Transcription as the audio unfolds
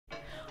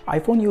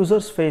iPhone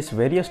users face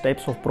various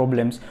types of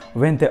problems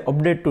when they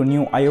update to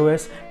new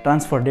iOS,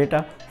 transfer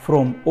data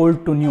from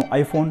old to new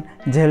iPhone,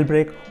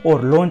 jailbreak or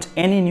launch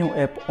any new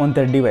app on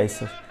their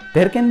devices.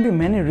 There can be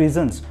many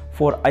reasons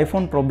for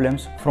iPhone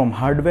problems, from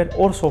hardware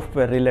or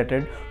software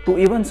related to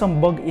even some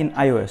bug in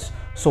iOS.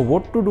 So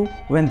what to do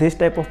when this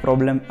type of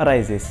problem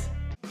arises?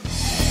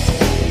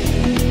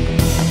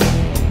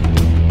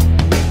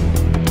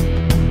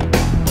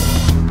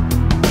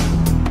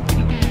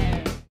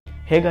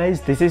 Hey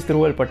guys, this is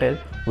Dhruval Patel.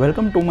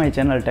 Welcome to my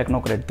channel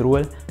Technocrat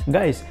Dhruval.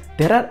 Guys,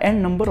 there are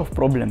n number of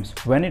problems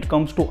when it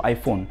comes to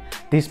iPhone.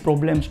 These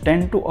problems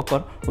tend to occur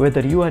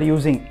whether you are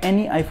using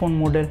any iPhone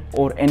model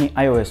or any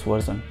iOS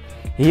version.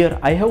 Here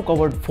I have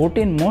covered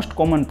 14 most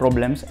common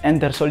problems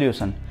and their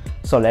solution.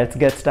 So let's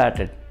get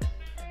started.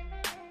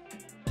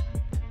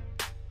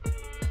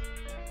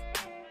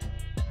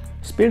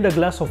 Spilled a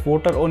glass of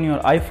water on your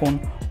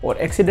iPhone or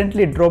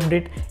accidentally dropped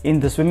it in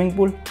the swimming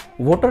pool?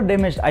 Water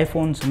damaged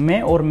iPhones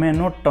may or may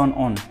not turn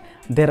on.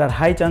 There are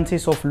high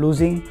chances of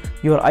losing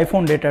your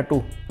iPhone data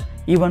too.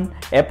 Even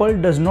Apple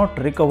does not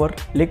recover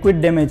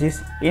liquid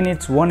damages in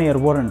its 1-year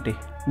warranty.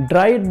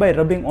 Dry it by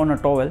rubbing on a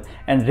towel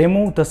and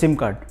remove the SIM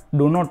card.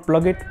 Do not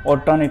plug it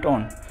or turn it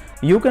on.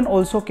 You can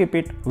also keep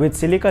it with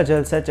silica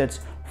gel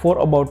sachets for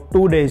about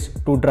 2 days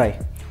to dry.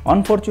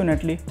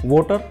 Unfortunately,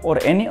 water or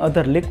any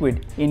other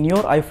liquid in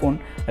your iPhone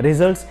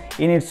results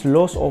in its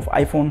loss of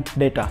iPhone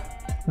data.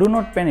 Do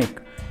not panic.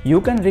 You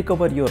can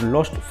recover your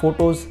lost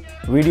photos,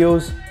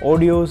 videos,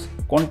 audios,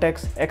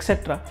 contacts,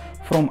 etc.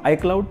 from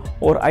iCloud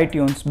or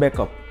iTunes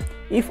backup.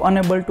 If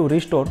unable to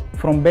restore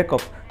from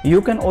backup, you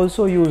can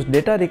also use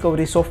data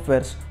recovery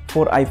softwares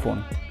for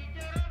iPhone.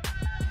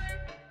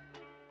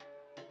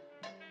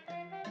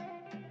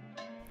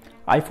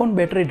 iPhone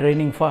battery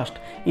draining fast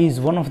is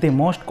one of the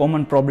most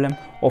common problems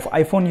of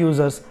iPhone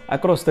users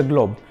across the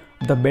globe.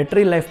 The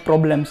battery life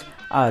problems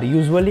are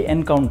usually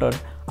encountered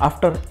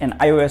after an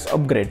iOS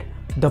upgrade.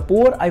 The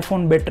poor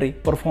iPhone battery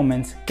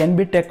performance can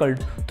be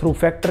tackled through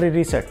factory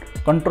reset,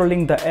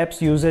 controlling the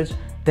app's usage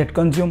that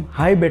consume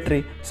high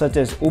battery such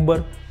as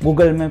Uber,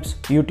 Google Maps,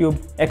 YouTube,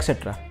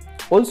 etc.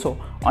 Also,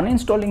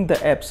 uninstalling the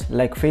apps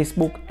like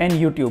Facebook and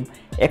YouTube,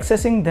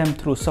 accessing them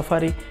through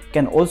Safari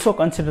can also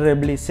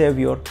considerably save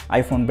your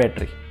iPhone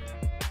battery.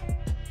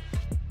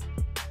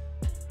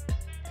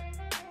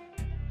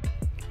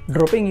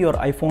 Dropping your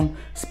iPhone,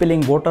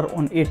 spilling water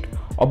on it,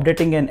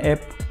 updating an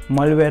app,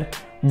 malware,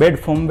 bad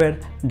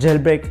firmware,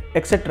 jailbreak,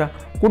 etc.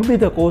 could be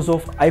the cause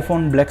of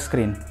iPhone black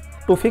screen.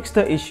 To fix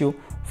the issue,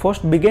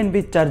 first begin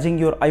with charging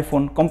your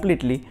iPhone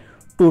completely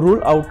to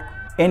rule out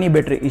any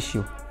battery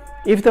issue.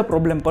 If the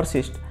problem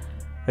persists,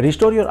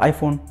 restore your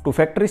iPhone to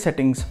factory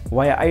settings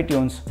via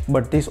iTunes,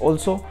 but this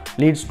also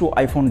leads to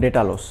iPhone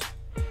data loss.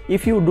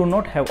 If you do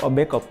not have a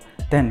backup,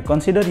 then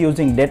consider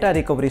using data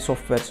recovery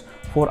softwares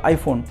for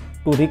iPhone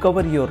to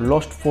recover your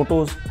lost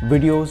photos,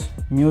 videos,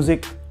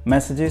 music,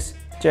 messages,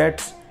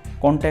 chats,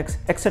 contacts,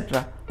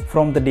 etc.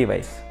 from the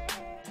device.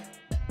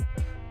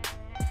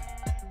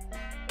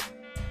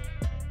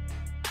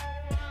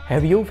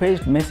 Have you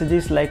faced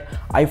messages like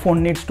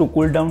iPhone needs to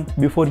cool down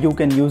before you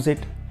can use it?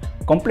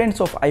 Complaints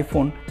of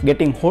iPhone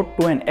getting hot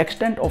to an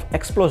extent of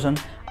explosion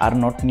are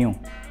not new.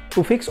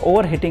 To fix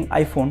overheating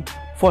iPhone,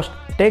 first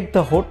take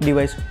the hot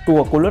device to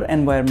a cooler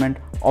environment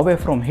away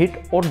from heat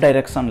or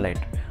direct sunlight.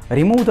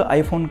 Remove the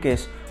iPhone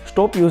case,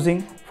 stop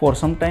using for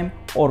some time,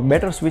 or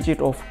better switch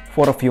it off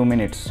for a few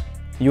minutes.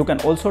 You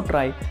can also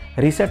try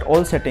reset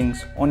all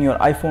settings on your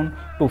iPhone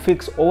to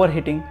fix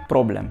overheating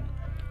problem.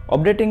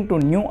 Updating to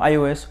new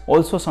iOS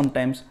also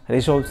sometimes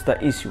resolves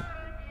the issue.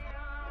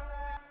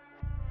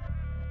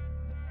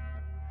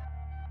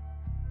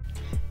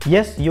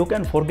 Yes, you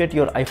can forget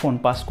your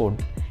iPhone passcode.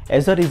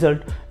 As a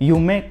result, you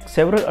make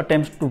several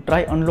attempts to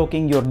try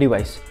unlocking your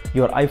device.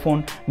 Your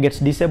iPhone gets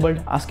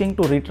disabled, asking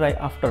to retry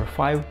after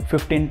 5,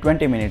 15,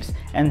 20 minutes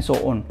and so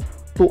on.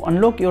 To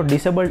unlock your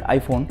disabled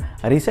iPhone,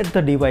 reset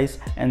the device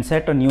and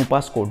set a new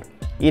passcode.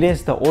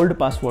 Erase the old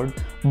password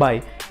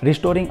by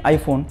restoring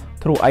iPhone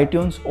through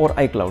iTunes or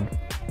iCloud.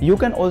 You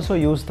can also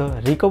use the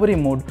recovery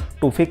mode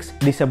to fix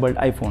disabled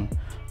iPhone.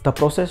 The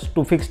process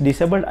to fix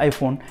disabled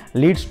iPhone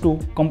leads to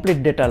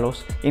complete data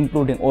loss,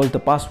 including all the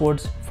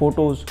passwords,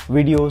 photos,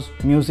 videos,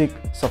 music,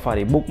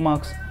 Safari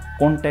bookmarks,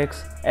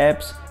 contacts,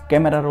 apps,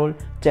 camera roll,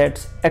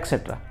 chats,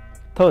 etc.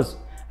 Thus,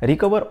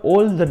 recover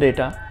all the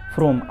data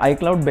from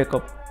iCloud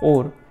backup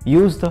or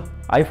use the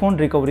iPhone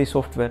recovery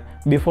software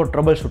before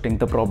troubleshooting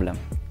the problem.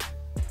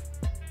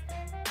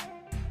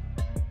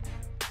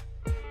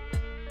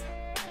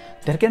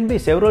 There can be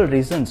several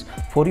reasons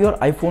for your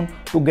iPhone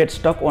to get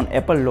stuck on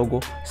Apple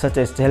logo, such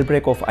as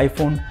jailbreak of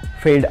iPhone,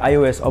 failed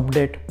iOS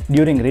update,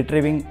 during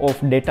retrieving of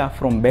data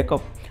from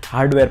backup,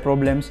 hardware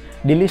problems,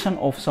 deletion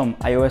of some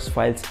iOS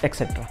files,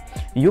 etc.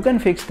 You can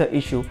fix the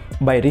issue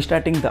by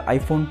restarting the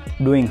iPhone,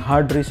 doing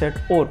hard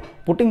reset, or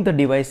putting the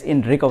device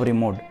in recovery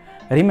mode.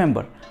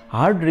 Remember,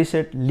 hard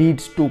reset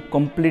leads to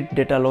complete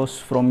data loss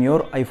from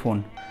your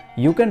iPhone.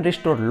 You can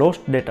restore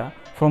lost data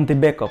from the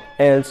backup,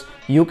 else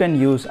you can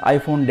use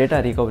iPhone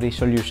data recovery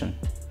solution.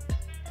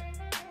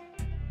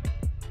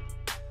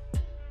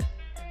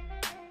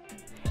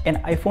 An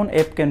iPhone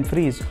app can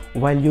freeze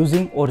while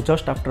using or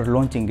just after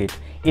launching it.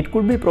 It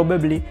could be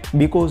probably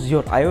because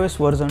your iOS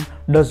version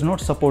does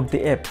not support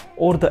the app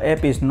or the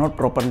app is not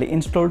properly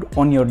installed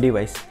on your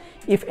device.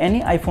 If any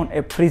iPhone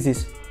app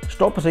freezes,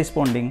 stops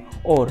responding,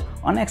 or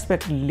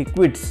unexpectedly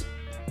quits,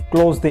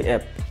 close the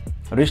app,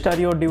 restart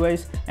your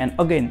device, and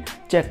again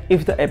check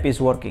if the app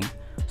is working.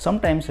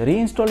 Sometimes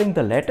reinstalling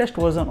the latest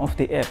version of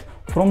the app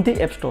from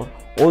the App Store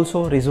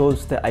also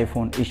resolves the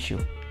iPhone issue.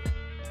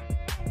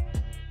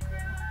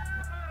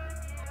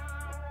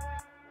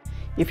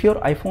 If your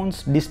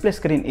iPhone's display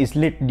screen is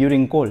lit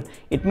during call,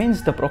 it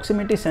means the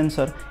proximity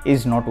sensor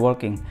is not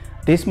working.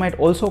 This might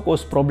also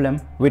cause problem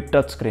with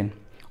touchscreen.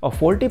 A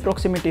faulty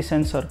proximity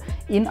sensor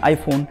in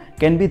iPhone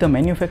can be the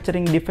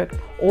manufacturing defect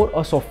or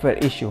a software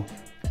issue.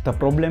 The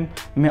problem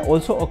may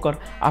also occur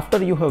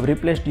after you have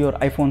replaced your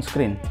iPhone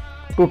screen.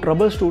 To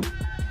troubleshoot,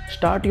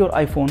 start your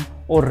iPhone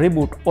or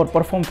reboot or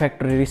perform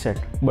factory reset,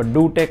 but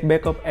do take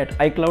backup at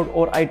iCloud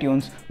or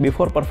iTunes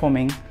before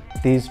performing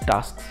these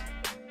tasks.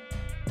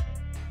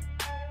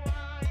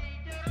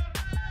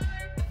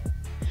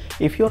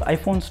 If your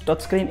iPhone's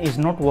touchscreen is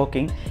not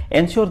working,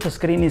 ensure the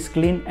screen is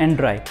clean and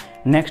dry.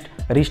 Next,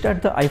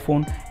 restart the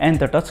iPhone and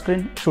the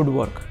touchscreen should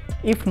work.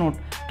 If not,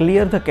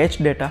 clear the cache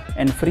data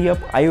and free up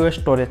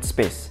iOS storage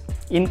space.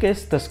 In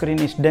case the screen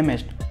is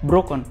damaged,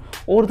 broken,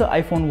 or the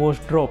iPhone was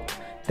dropped,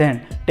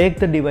 then take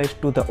the device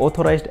to the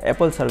authorized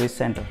Apple Service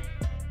Center.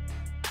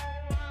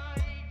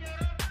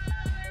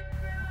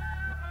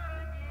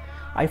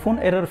 iPhone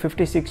error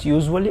 56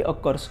 usually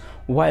occurs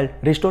while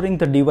restoring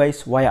the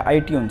device via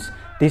iTunes.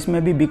 This may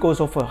be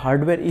because of a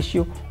hardware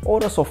issue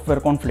or a software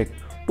conflict.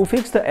 To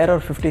fix the error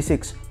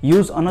 56,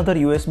 use another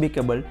USB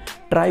cable,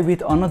 try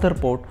with another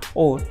port,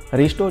 or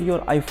restore your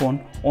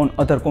iPhone on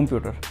other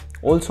computer.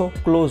 Also,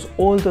 close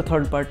all the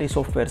third-party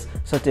softwares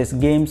such as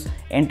games,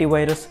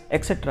 antivirus,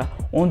 etc.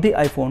 on the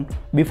iPhone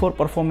before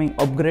performing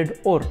upgrade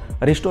or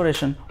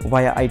restoration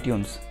via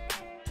iTunes.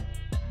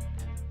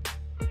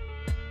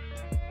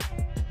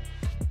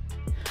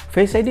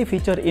 Face ID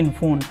feature in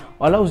phone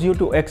allows you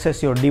to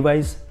access your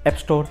device, App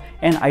Store,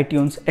 and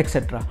iTunes,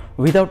 etc.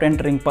 without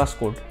entering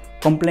passcode.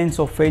 Complaints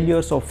of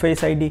failures of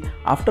Face ID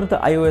after the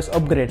iOS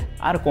upgrade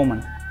are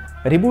common.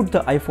 Reboot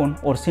the iPhone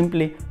or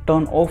simply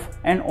turn off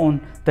and on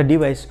the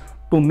device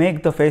to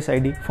make the Face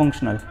ID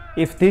functional.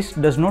 If this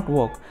does not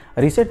work,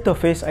 reset the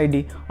Face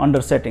ID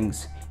under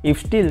Settings. If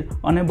still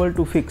unable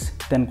to fix,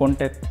 then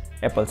contact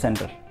Apple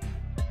Center.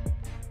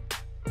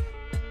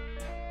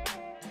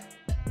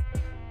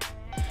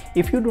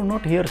 If you do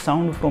not hear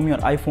sound from your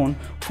iPhone,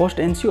 first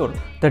ensure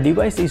the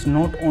device is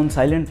not on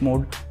silent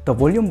mode, the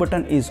volume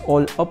button is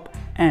all up,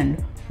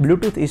 and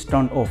Bluetooth is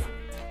turned off.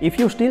 If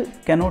you still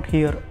cannot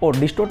hear or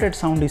distorted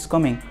sound is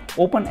coming,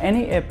 open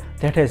any app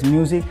that has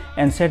music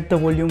and set the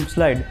volume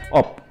slide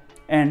up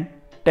and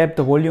tap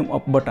the volume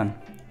up button.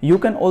 You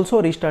can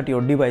also restart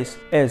your device,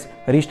 as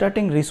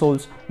restarting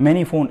resolves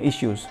many phone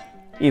issues.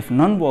 If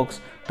none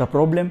works, the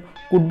problem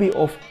could be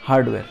of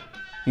hardware.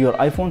 Your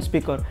iPhone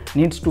speaker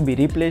needs to be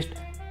replaced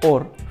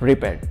or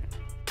repaired.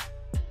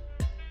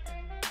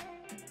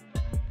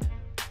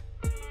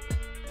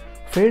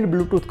 Failed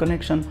Bluetooth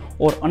connection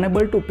or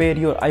unable to pair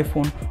your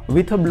iPhone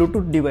with a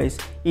Bluetooth device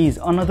is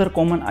another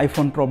common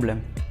iPhone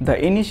problem. The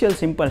initial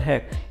simple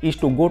hack is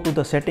to go to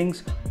the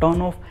settings,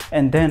 turn off,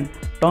 and then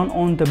turn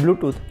on the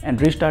Bluetooth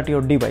and restart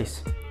your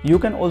device. You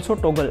can also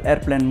toggle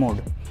airplane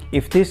mode.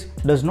 If this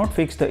does not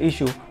fix the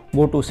issue,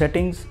 go to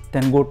settings,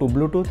 then go to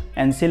Bluetooth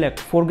and select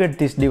forget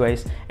this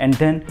device, and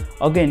then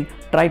again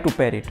try to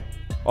pair it.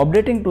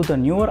 Updating to the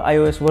newer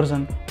iOS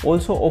version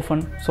also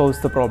often solves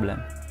the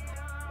problem.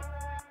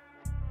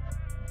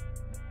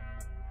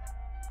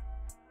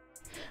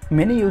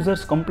 Many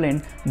users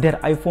complain their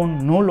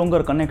iPhone no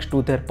longer connects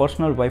to their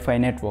personal Wi-Fi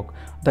network.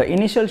 The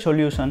initial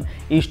solution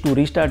is to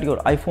restart your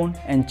iPhone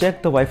and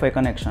check the Wi-Fi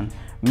connection.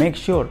 Make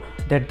sure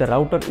that the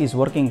router is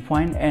working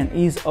fine and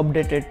is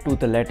updated to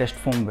the latest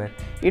firmware.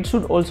 It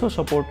should also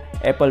support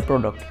Apple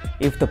product.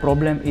 If the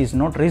problem is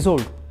not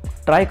resolved,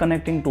 try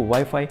connecting to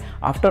Wi-Fi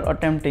after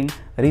attempting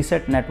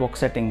reset network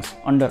settings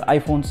under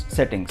iPhone's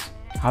settings.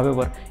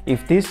 However,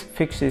 if these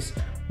fixes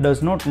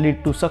does not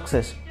lead to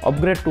success,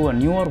 upgrade to a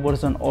newer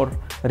version or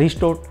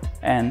restore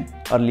an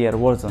earlier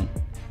version.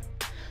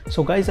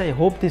 So guys, I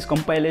hope this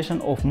compilation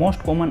of most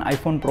common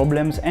iPhone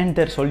problems and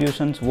their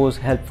solutions was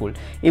helpful.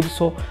 If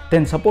so,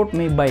 then support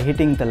me by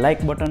hitting the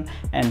like button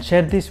and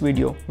share this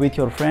video with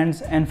your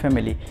friends and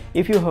family.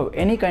 If you have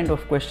any kind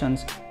of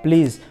questions,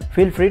 please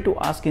feel free to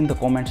ask in the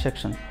comment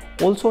section.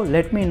 Also,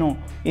 let me know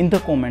in the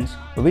comments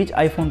which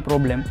iPhone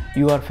problem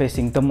you are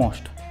facing the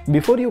most.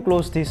 Before you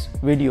close this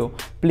video,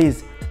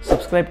 please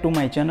subscribe to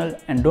my channel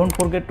and don't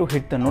forget to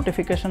hit the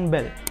notification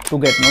bell to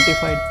get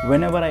notified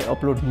whenever I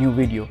upload new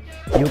video.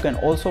 You can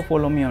also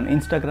follow me on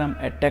Instagram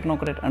at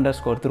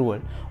Technocrat_Dhruval.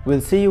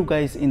 We'll see you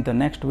guys in the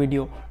next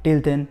video.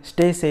 Till then,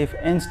 stay safe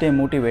and stay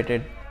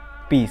motivated.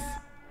 Peace.